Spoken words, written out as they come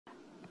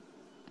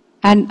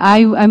And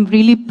I'm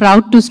really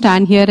proud to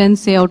stand here and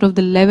say out of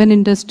the 11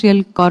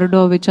 industrial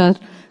corridors which are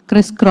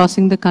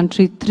crisscrossing the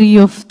country, 3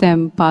 of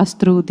them pass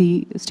through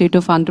the state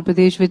of Andhra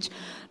Pradesh, which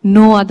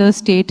no other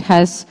state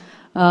has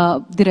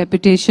the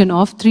reputation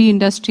of. 3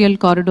 industrial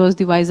corridors,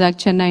 the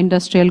Vizag-Chennai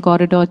Industrial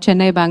Corridor,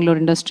 Chennai-Bangalore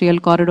Industrial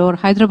Corridor,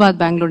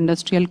 Hyderabad-Bangalore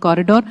Industrial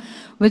Corridor,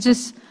 which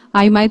is,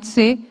 I might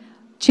say,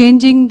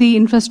 changing the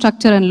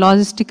infrastructure and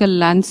logistical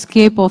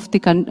landscape of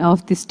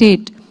the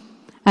state.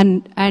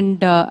 And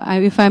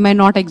if I may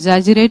not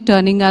exaggerate,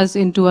 turning us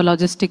into a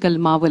logistical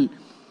marvel.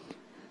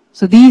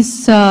 So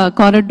these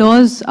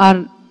corridors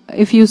are,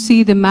 if you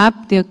see the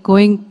map, they're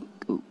going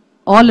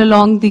all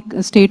along the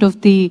state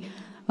of the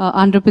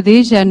Andhra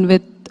Pradesh, and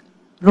with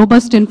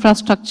robust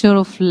infrastructure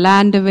of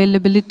land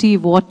availability,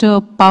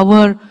 water,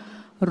 power,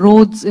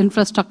 roads,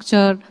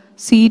 infrastructure,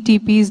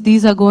 CETPs,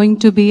 these are going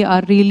to be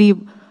our really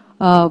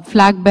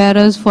flag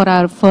bearers for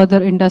our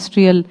further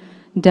industrial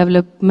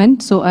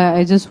development. So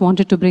I just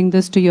wanted to bring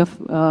this to your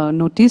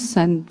notice.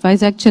 And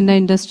Vizag-Chennai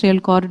Industrial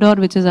Corridor,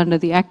 which is under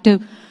the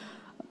active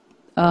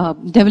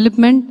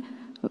development.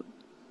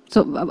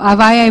 So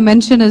why I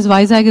mention is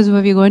Vizag is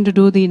where we're going to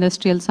do the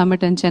industrial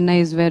summit, and Chennai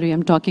is where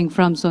I'm talking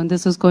from. So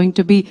this is going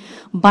to be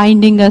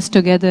binding us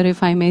together,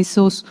 if I may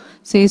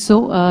say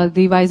so.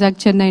 The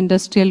Vizag-Chennai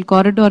Industrial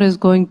Corridor is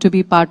going to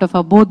be part of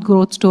our both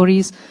growth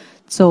stories.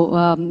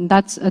 So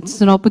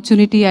it's an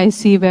opportunity I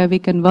see where we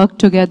can work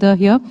together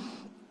here.